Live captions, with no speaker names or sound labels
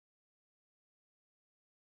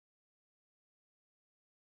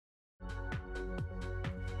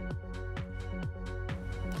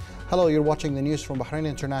Hello, you're watching the news from Bahrain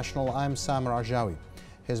International. I'm Sam Rajawi.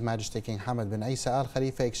 His Majesty King Hamad bin Isa Al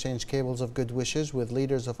Khalifa exchanged cables of good wishes with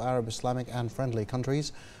leaders of Arab, Islamic and friendly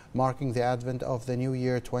countries, marking the advent of the new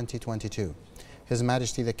year 2022. His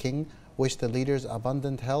Majesty the King wished the leaders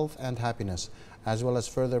abundant health and happiness, as well as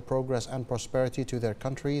further progress and prosperity to their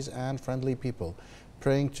countries and friendly people,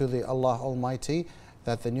 praying to the Allah Almighty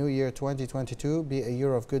that the new year 2022 be a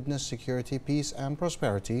year of goodness, security, peace and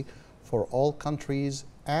prosperity for all countries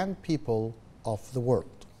and people of the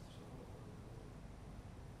world.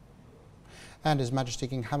 And His Majesty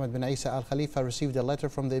King Hamad bin Isa Al Khalifa received a letter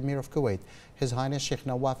from the Emir of Kuwait, His Highness Sheikh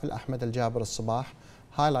Nawaf Al Ahmed Al Jaber Al Sabah,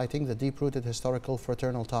 highlighting the deep-rooted historical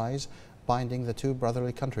fraternal ties binding the two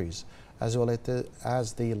brotherly countries, as well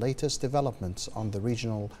as the latest developments on the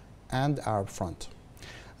regional and Arab front.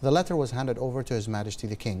 The letter was handed over to His Majesty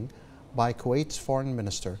the King by Kuwait's Foreign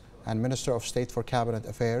Minister and Minister of State for Cabinet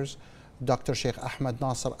Affairs, Dr. Sheikh Ahmed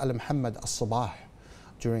Nasser Al Muhammad Al Sabah,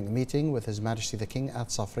 during a meeting with His Majesty the King at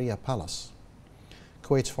Safriya Palace.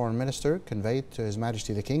 Kuwait's Foreign Minister conveyed to His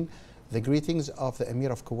Majesty the King the greetings of the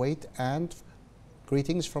Emir of Kuwait and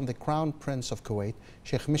greetings from the Crown Prince of Kuwait,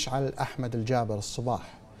 Sheikh Mish'al Ahmed Al Jaber Al Sabah,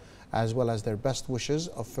 as well as their best wishes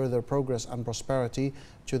of further progress and prosperity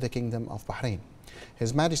to the Kingdom of Bahrain.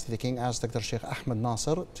 His Majesty the King asked Dr. Sheikh Ahmed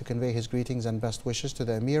Nasser to convey his greetings and best wishes to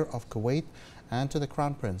the Emir of Kuwait and to the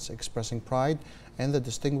Crown Prince, expressing pride in the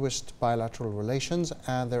distinguished bilateral relations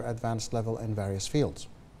and their advanced level in various fields.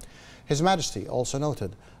 His Majesty also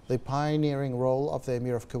noted the pioneering role of the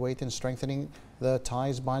Emir of Kuwait in strengthening the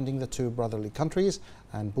ties binding the two brotherly countries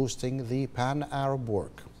and boosting the pan-Arab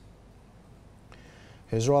work.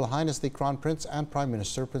 His Royal Highness the Crown Prince and Prime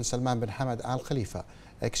Minister Prince Salman bin Hamad Al Khalifa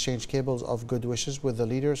exchanged cables of good wishes with the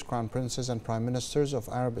leaders, Crown Princes and Prime Ministers of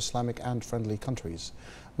Arab, Islamic and friendly countries,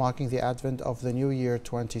 marking the advent of the new year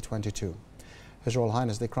 2022. His Royal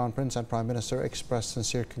Highness the Crown Prince and Prime Minister expressed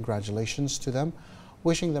sincere congratulations to them,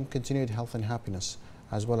 wishing them continued health and happiness,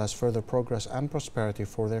 as well as further progress and prosperity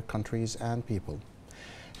for their countries and people.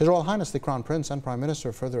 His Royal Highness the Crown Prince and Prime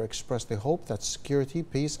Minister further expressed the hope that security,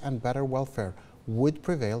 peace and better welfare would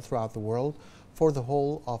prevail throughout the world for the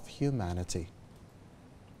whole of humanity.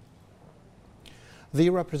 The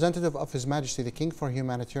representative of His Majesty the King for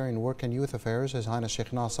Humanitarian Work and Youth Affairs, His Highness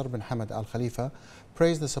Sheikh Nasser bin Hamad Al Khalifa,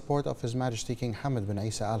 praised the support of His Majesty King Hamad bin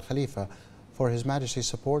Isa Al Khalifa for His Majesty's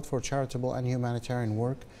support for charitable and humanitarian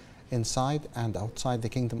work inside and outside the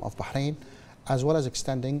Kingdom of Bahrain, as well as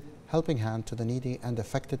extending helping hand to the needy and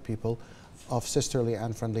affected people of sisterly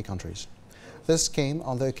and friendly countries. This came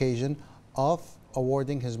on the occasion of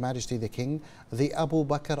awarding His Majesty the King the Abu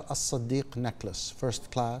Bakr as-Siddiq necklace,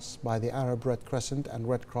 first class, by the Arab Red Crescent and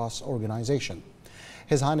Red Cross organization.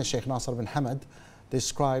 His Highness Sheikh Nasser bin Hamad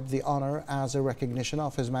described the honor as a recognition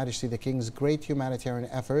of His Majesty the King's great humanitarian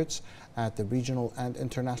efforts at the regional and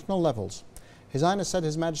international levels. His Highness said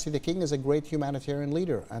His Majesty the King is a great humanitarian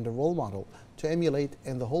leader and a role model to emulate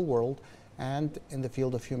in the whole world and in the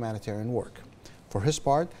field of humanitarian work. For his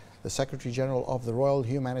part, the Secretary General of the Royal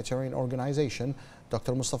Humanitarian Organization,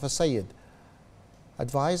 Dr. Mustafa Sayyid,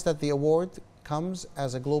 advised that the award comes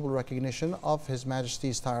as a global recognition of His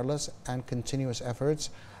Majesty's tireless and continuous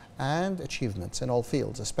efforts and achievements in all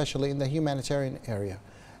fields, especially in the humanitarian area,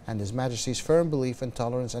 and His Majesty's firm belief in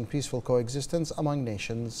tolerance and peaceful coexistence among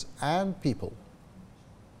nations and people.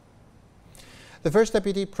 The First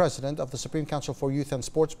Deputy President of the Supreme Council for Youth and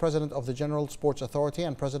Sports, President of the General Sports Authority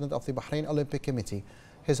and President of the Bahrain Olympic Committee,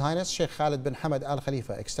 His Highness Sheikh Khalid bin Hamad Al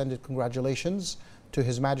Khalifa, extended congratulations to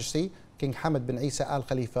His Majesty King Hamad bin Isa Al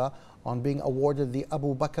Khalifa on being awarded the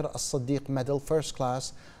Abu Bakr as-Siddiq Medal, first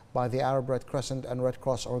class, by the Arab Red Crescent and Red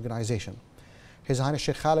Cross organization. His Highness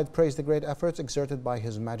Sheikh Khalid praised the great efforts exerted by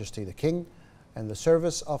His Majesty the King in the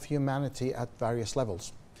service of humanity at various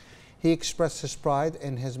levels. He expressed his pride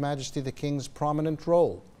in His Majesty the King's prominent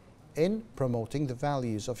role in promoting the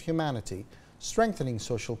values of humanity, strengthening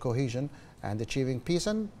social cohesion, and achieving peace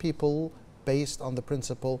and people based on the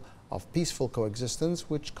principle of peaceful coexistence,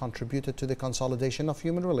 which contributed to the consolidation of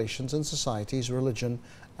human relations in societies, religion,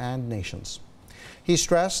 and nations. He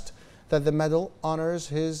stressed that the medal honors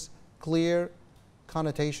his clear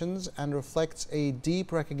connotations and reflects a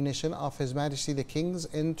deep recognition of His Majesty the King's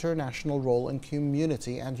international role in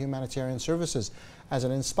community and humanitarian services as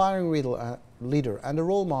an inspiring leader and a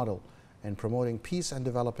role model in promoting peace and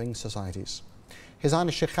developing societies. His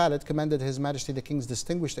Highness Sheikh Khalid commended His Majesty the King's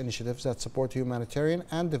distinguished initiatives that support humanitarian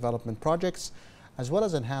and development projects, as well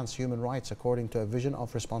as enhance human rights according to a vision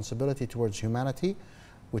of responsibility towards humanity,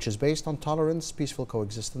 which is based on tolerance, peaceful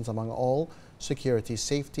coexistence among all, security,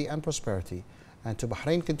 safety and prosperity, and to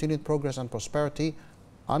Bahrain continued progress and prosperity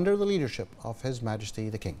under the leadership of His Majesty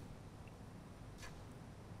the King.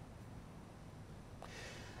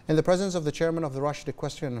 In the presence of the chairman of the Rashid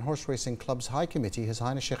Equestrian and Horse Racing Club's High Committee, His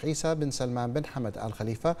Highness Sheikh Isa bin Salman bin Hamad Al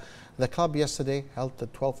Khalifa, the club yesterday held the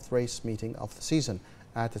 12th race meeting of the season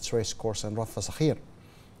at its race course in Rafa Sakhir.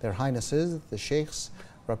 Their Highnesses, the Sheikhs,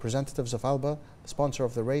 representatives of Alba, the sponsor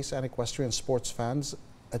of the race, and equestrian sports fans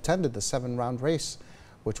attended the 7-round race,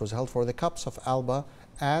 which was held for the Cups of Alba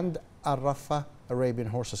and Al Rafa Arabian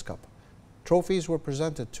Horses Cup. Trophies were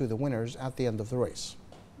presented to the winners at the end of the race.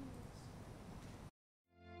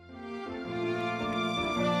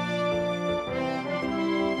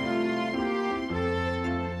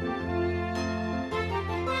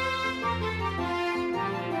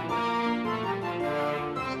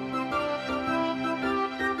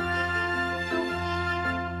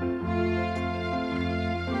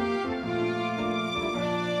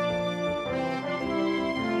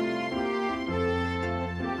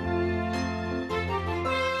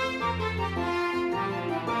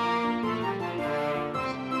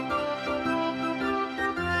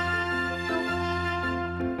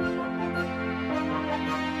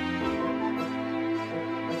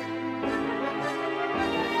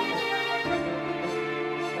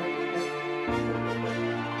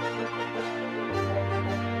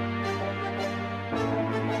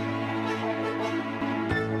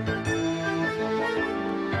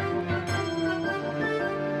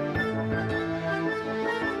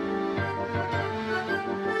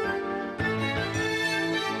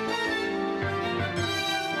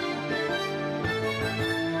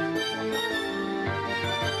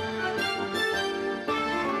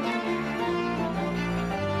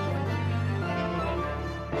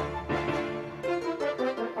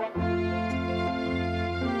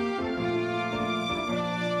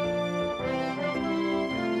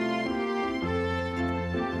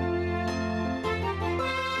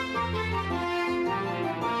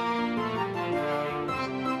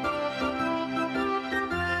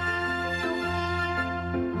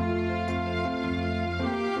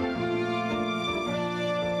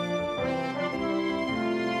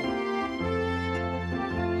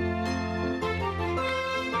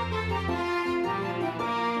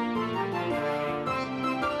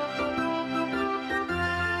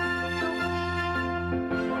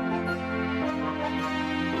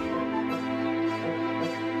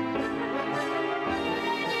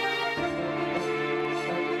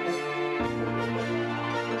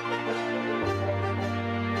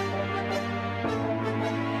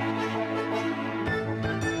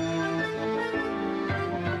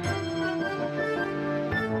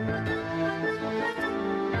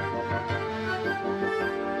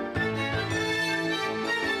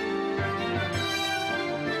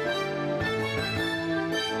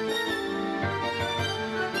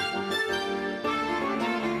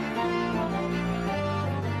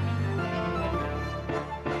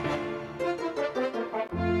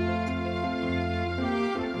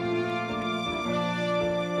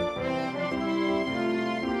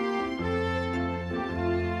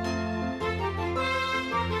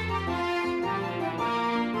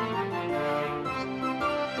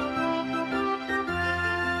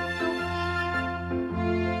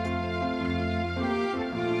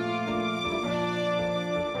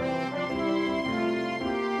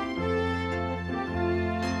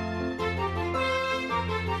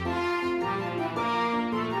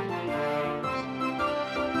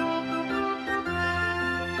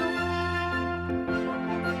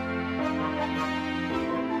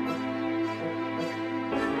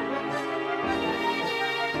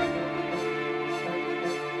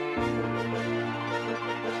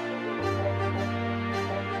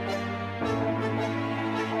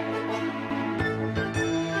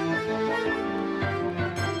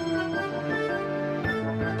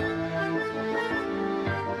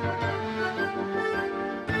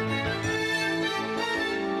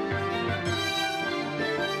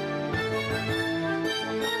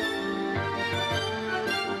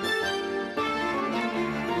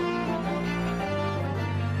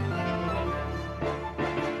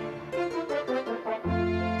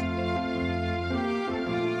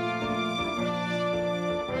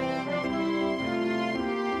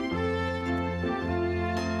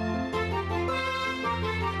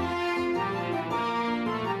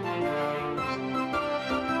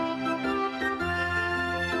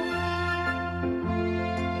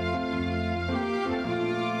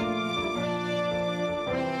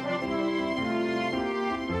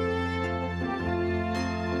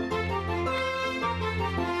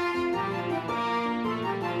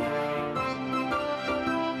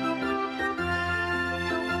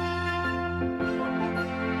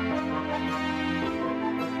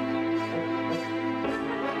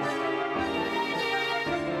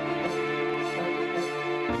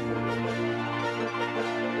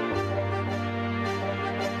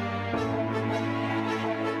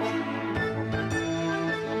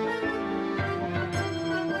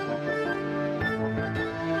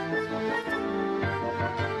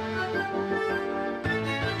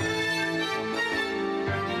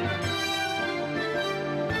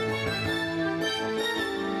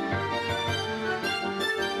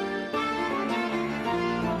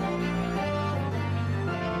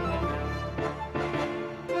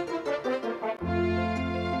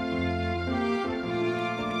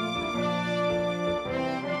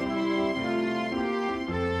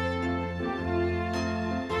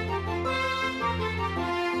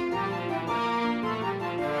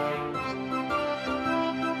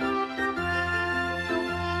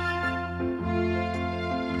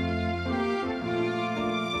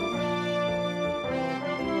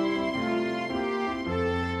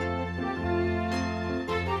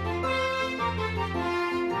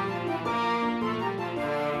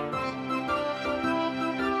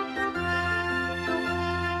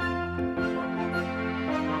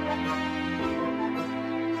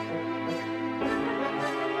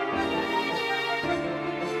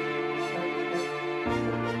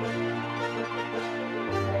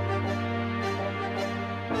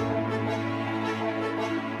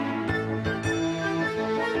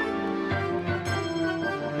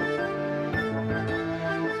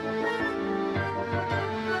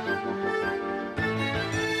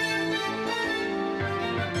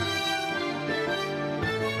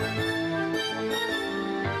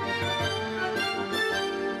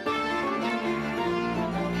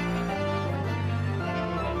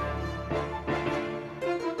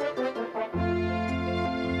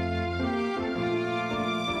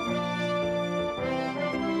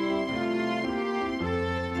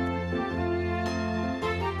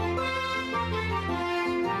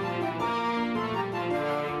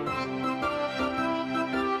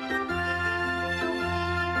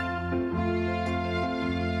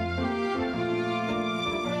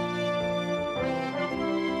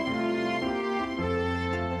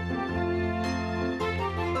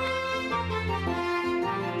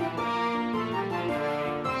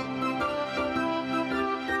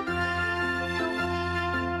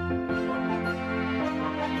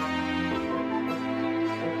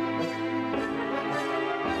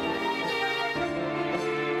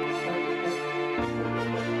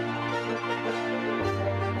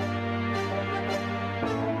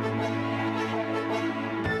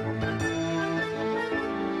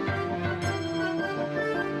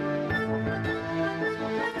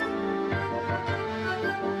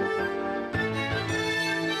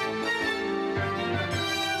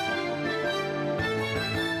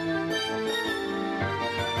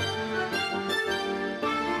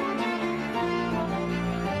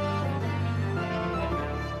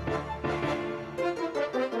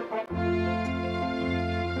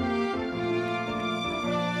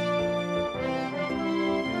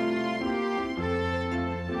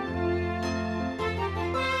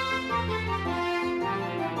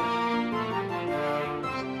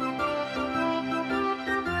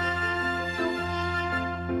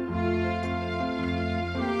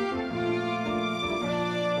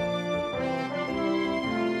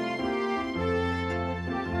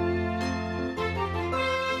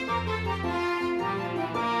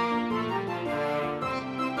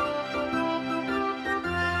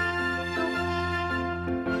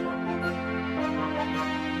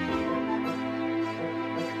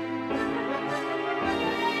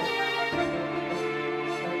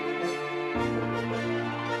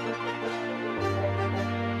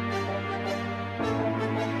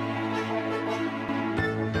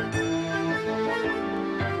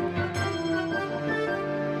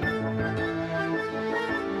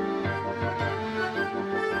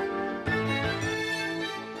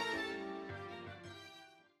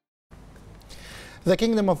 The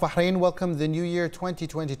Kingdom of Bahrain welcomed the New Year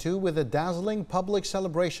 2022 with a dazzling public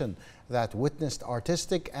celebration that witnessed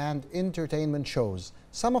artistic and entertainment shows,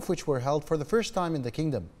 some of which were held for the first time in the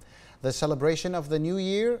Kingdom. The celebration of the New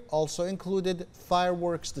Year also included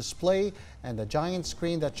fireworks display and a giant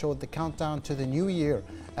screen that showed the countdown to the New Year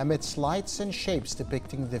amidst lights and shapes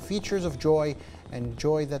depicting the features of joy and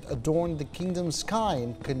joy that adorned the Kingdom's sky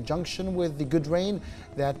in conjunction with the good rain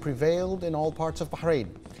that prevailed in all parts of Bahrain.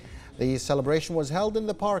 The celebration was held in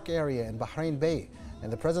the park area in Bahrain Bay in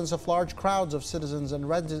the presence of large crowds of citizens and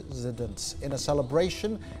residents in a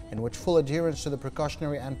celebration in which full adherence to the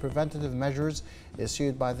precautionary and preventative measures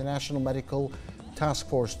issued by the National Medical Task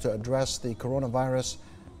Force to address the coronavirus,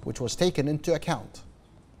 which was taken into account.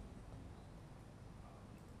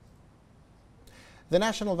 The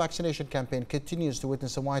national vaccination campaign continues to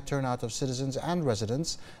witness a wide turnout of citizens and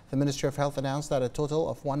residents. The Ministry of Health announced that a total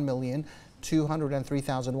of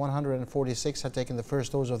 1,203,146 had taken the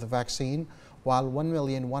first dose of the vaccine, while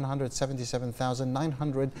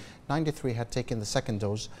 1,177,993 had taken the second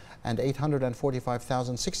dose, and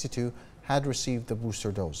 845,062 had received the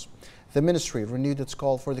booster dose. The ministry renewed its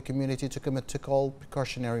call for the community to commit to all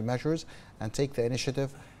precautionary measures and take the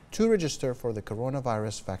initiative to register for the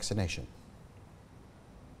coronavirus vaccination.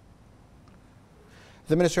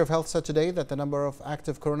 The Ministry of Health said today that the number of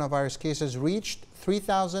active coronavirus cases reached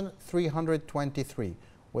 3,323,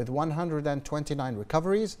 with 129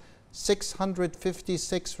 recoveries,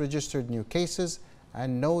 656 registered new cases,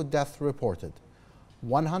 and no death reported.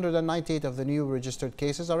 198 of the new registered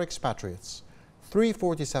cases are expatriates,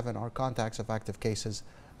 347 are contacts of active cases,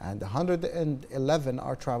 and 111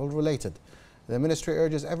 are travel-related. The ministry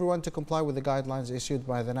urges everyone to comply with the guidelines issued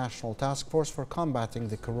by the National Task Force for combating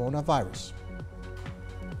the coronavirus.